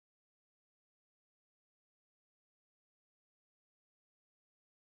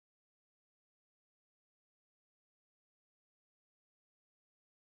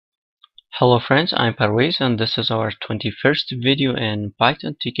Hello friends, I'm Parvez and this is our 21st video in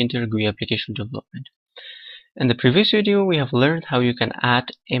Python Tkinter GUI application development. In the previous video we have learned how you can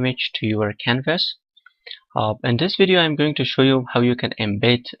add image to your canvas. In this video I'm going to show you how you can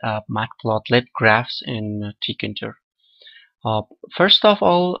embed Matplotlib graphs in Tkinter. First of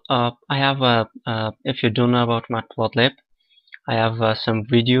all, I have if you don't know about Matplotlib, I have some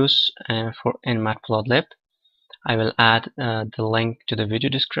videos in Matplotlib. I will add the link to the video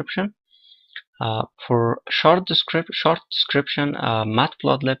description. For short description,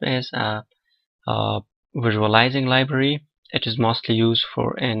 Matplotlib is a visualizing library. It is mostly used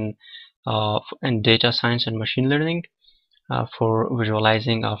in data science and machine learning for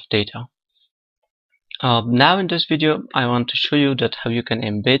visualizing of data. Now in this video, I want to show you that how you can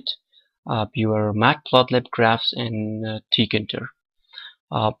embed your Matplotlib graphs in Tkinter.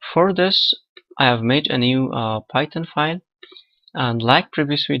 For this, I have made a new Python file. And like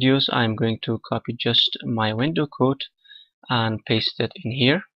previous videos, I'm going to copy just my window code and paste it in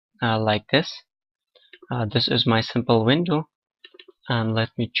here like this. This is my simple window, and let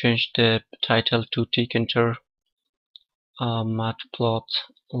me change the title to Tkinter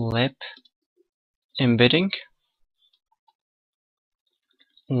Matplotlib embedding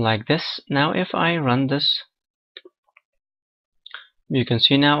like this. Now if I run this, you can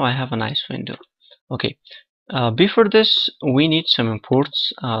see now I have a nice window. Okay. Before this, we need some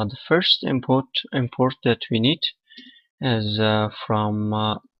imports. The first import that we need is and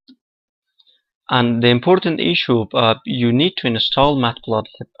the important issue, you need to install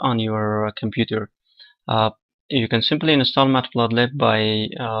Matplotlib on your computer. You can simply install Matplotlib by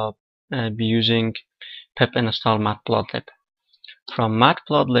using pip install Matplotlib. From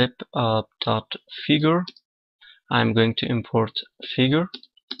matplotlib.figure, I'm going to import figure.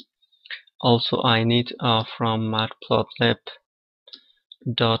 Also, I need from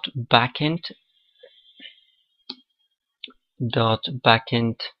matplotlib.backend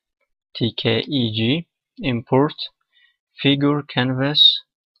tkeg import figure canvas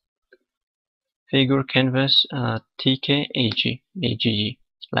tkag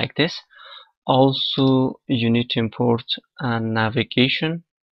like this. Also, you need to import a navigation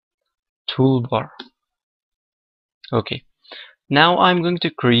toolbar. Okay. Now I'm going to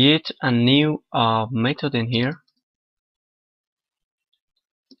create a new method in here,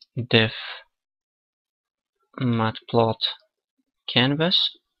 def matplot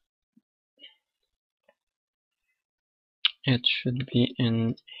canvas. It should be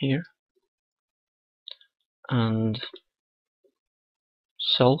in here, and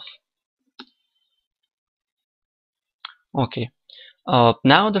self. Okay.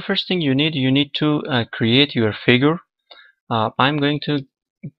 Now the first thing you need to create your figure. I'm going to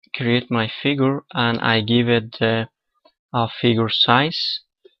create my figure, and I give it the figure size.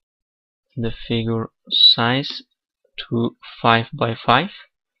 The figure size to 5 by 5.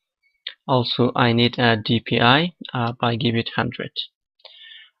 Also, I need a DPI. I give it 100.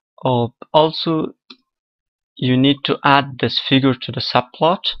 Also, you need to add this figure to the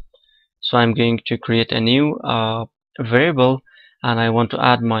subplot. So I'm going to create a new variable, and I want to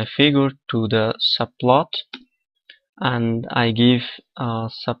add my figure to the subplot. And I give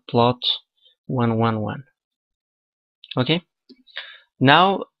subplot 111. Okay.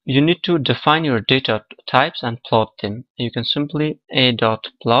 Now you need to define your data types and plot them. You can simply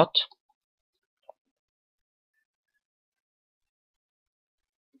a.plot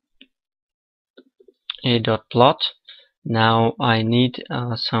a.plot. Now I need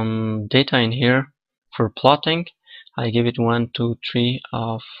some data in here for plotting. I give it 1, 2, 3,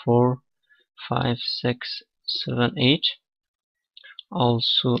 4, 5, 6, 7, 8.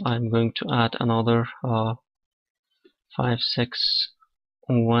 Also, I'm going to add another 5, 6,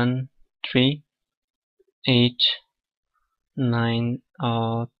 1, 3, 8, 9,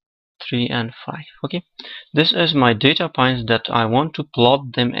 3, and 5. Okay, this is my data points that I want to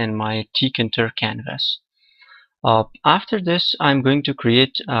plot them in my Tkinter canvas. After this, I'm going to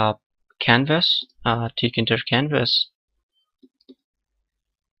create a canvas, Tkinter canvas,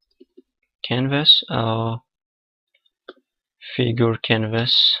 figure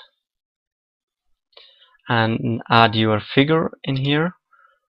canvas, and add your figure in here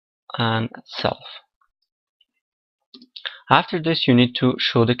and self. After this, you need to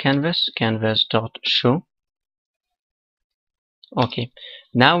show the canvas.show. Okay,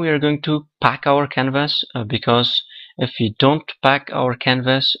 now we are going to pack our canvas because if we don't pack our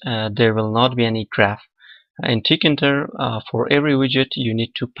canvas, there will not be any graph. In Tkinter, for every widget, you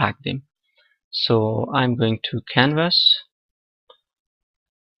need to pack them. So I'm going to canvas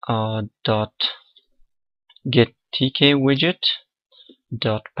dot get tk widget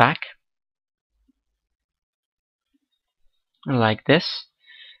dot pack. like this.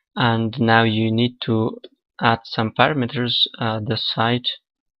 And now you need to add some parameters. The side,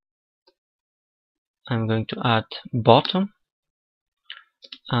 I'm going to add bottom,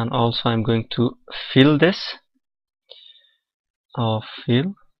 and also I'm going to fill this, or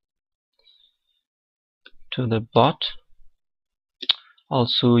fill to the bot.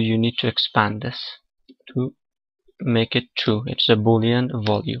 Also you need to expand this to make it true. It's a boolean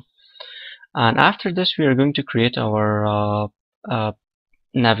value. And after this we are going to create our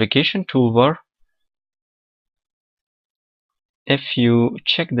navigation toolbar. If you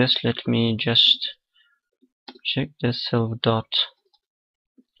check this, let me just check this self dot.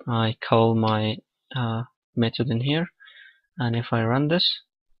 I call my method in here, and if I run this,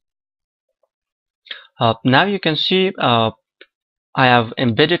 now you can see I have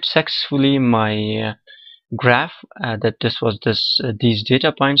embedded successfully my graph, that these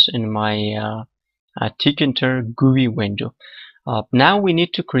data points in my Tkinter GUI window. Now we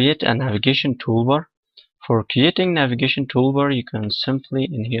need to create a navigation toolbar. For creating navigation toolbar, you can simply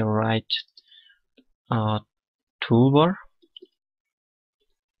in here write toolbar,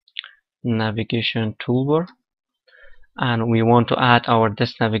 navigation toolbar, and we want to add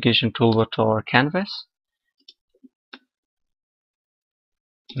this navigation toolbar to our canvas.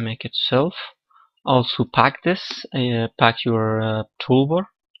 Make it self. Also pack this, pack your toolbar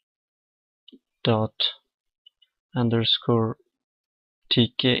dot underscore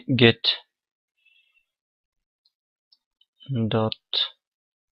tk get dot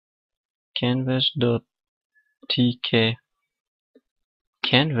canvas dot tk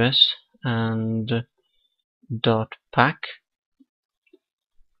canvas and dot pack.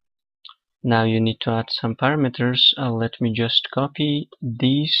 Now you need to add some parameters. Let me just copy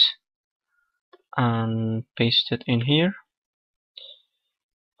these and paste it in here.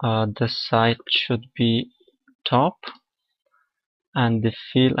 The site should be top, and the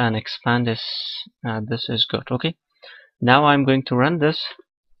fill and expand is this is good. Okay, now I'm going to run this.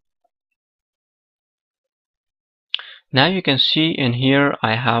 Now you can see in here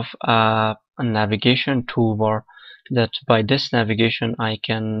I have a navigation toolbar, that by this navigation I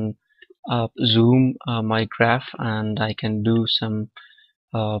can zoom my graph, and I can do some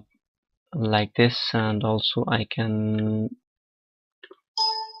like this, and also I can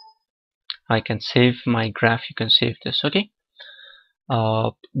save my graph. You can save this. Okay,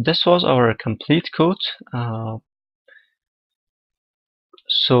 this was our complete code.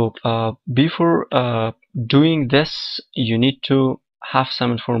 So before doing this, you need to have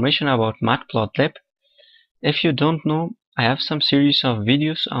some information about Matplotlib. If you don't know, I have some series of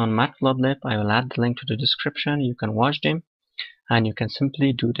videos on Matplotlib. I will add the link to the description. You can watch them, and you can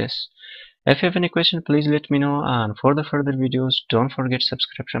simply do this. If you have any question, please let me know, and for the further videos, don't forget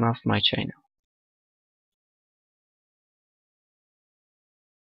subscription of my channel.